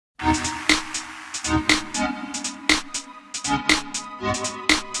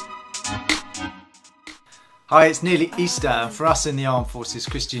Hi, it's nearly Easter, and for us in the Armed Forces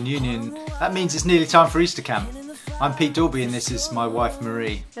Christian Union, that means it's nearly time for Easter camp. I'm Pete Dalby and this is my wife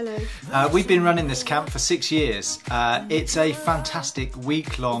Marie. Hello. We've been running this camp for 6 years. It's a fantastic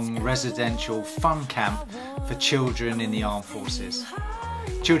week-long residential fun camp for children in the Armed Forces.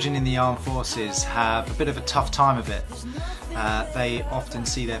 Children in the Armed Forces have a bit of a tough time of it. They often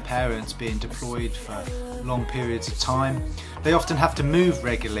see their parents being deployed for long periods of time. They often have to move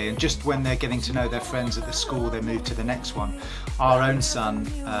regularly, and just when they're getting to know their friends at the school, they move to the next one. Our own son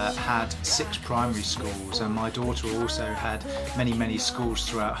had 6 primary schools, and my daughter also had many schools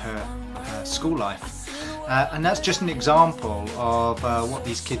throughout her school life. And that's just an example of what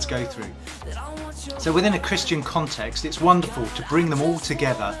these kids go through. So within a Christian context, it's wonderful to bring them all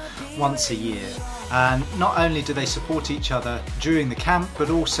together once a year. And not only do they support each other during the camp, but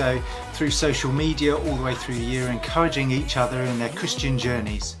also through social media all the way through the year, encouraging each other in their Christian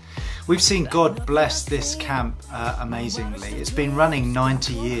journeys. We've seen God bless this camp amazingly. It's been running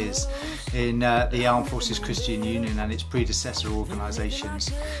 90 years in the Armed Forces Christian Union and its predecessor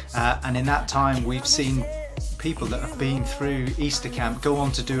organisations. And in that time we've seen people that have been through Easter camp go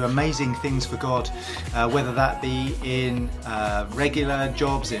on to do amazing things for God, whether that be in regular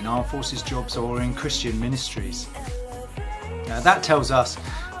jobs, in Armed Forces jobs, or in Christian ministries. That tells us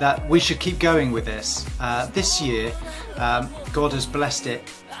that we should keep going with this. This year God has blessed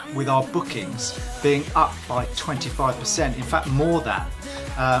it with our bookings being up by 25%, in fact more than.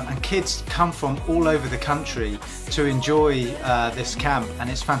 And kids come from all over the country to enjoy this camp, and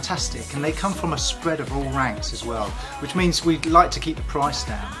it's fantastic, and they come from a spread of all ranks as well, which means we'd like to keep the price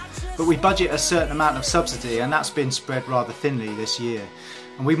down, but we budget a certain amount of subsidy, and that's been spread rather thinly this year.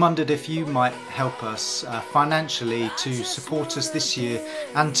 And we wondered if you might help us financially to support us this year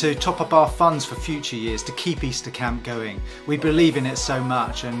and to top up our funds for future years to keep Easter camp going. We believe in it so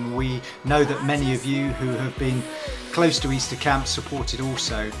much, and we know that many of you who have been close to Easter camp support it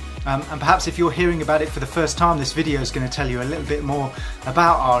also. And perhaps if you're hearing about it for the first time, this video is going to tell you a little bit more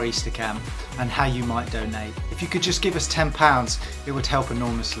about our Easter camp and how you might donate. If you could just give us £10, it would help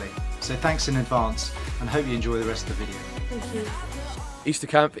enormously. So thanks in advance, and hope you enjoy the rest of the video. Thank you. Easter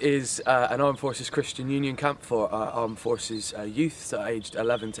camp is an Armed Forces Christian Union camp for Armed Forces youth that are aged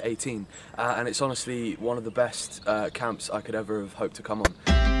 11 to 18, and it's honestly one of the best camps I could ever have hoped to come on.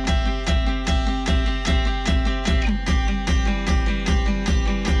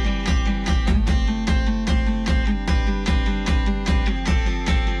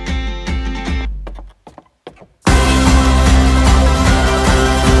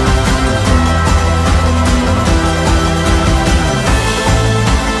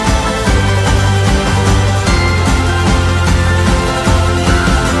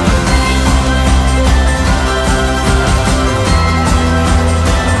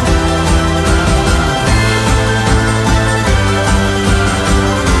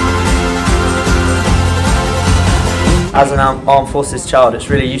 As an Armed Forces child, it's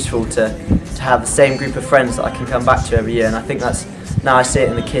really useful to have the same group of friends that I can come back to every year, and I think that's, now I see it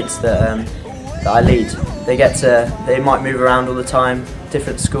in the kids that I lead. They might move around all the time,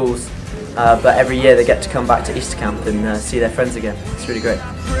 different schools, but every year they get to come back to Easter camp and see their friends again. It's really great.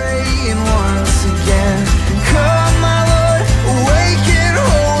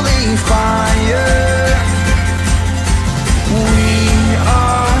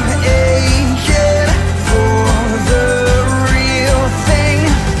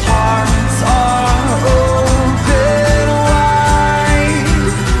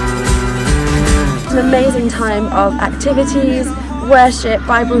 An amazing time of activities, worship,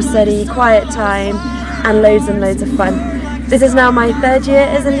 Bible study, quiet time, and loads of fun. This is now my 3rd year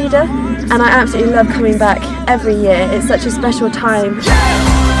as a leader, and I absolutely love coming back every year. It's such a special time.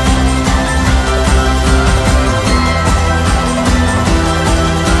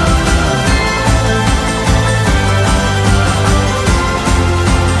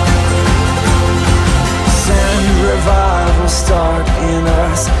 Start in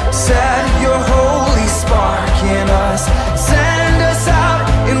us, set your holy spark in us, send us out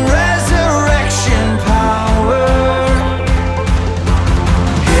in resurrection power.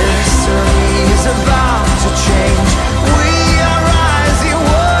 History is about to change, we are rising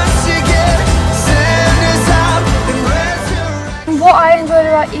once again, send us out in resurrection. What I enjoyed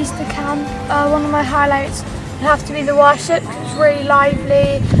about Easter camp, one of my highlights would have to be the worship, because it's really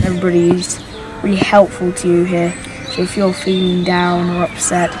lively. Everybody's really helpful to you here. So if you're feeling down or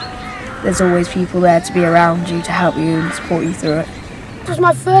upset, there's always people there to be around you to help you and support you through it. It was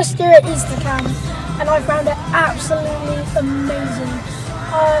my first year at Easter camp, and I found it absolutely amazing.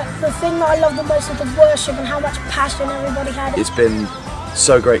 The thing that I love the most is the worship and how much passion everybody had. It's been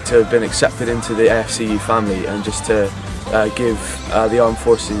so great to have been accepted into the AFCU family, and just to give the Armed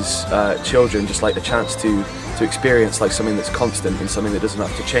Forces children just like the chance to experience like something that's constant and something that doesn't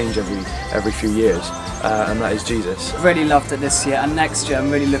have to change every few years, and that is Jesus. Really loved it this year, and next year I'm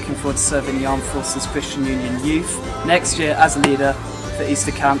really looking forward to serving the Armed Forces Christian Union Youth next year as a leader for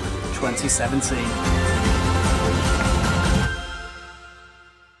Easter Camp 2017.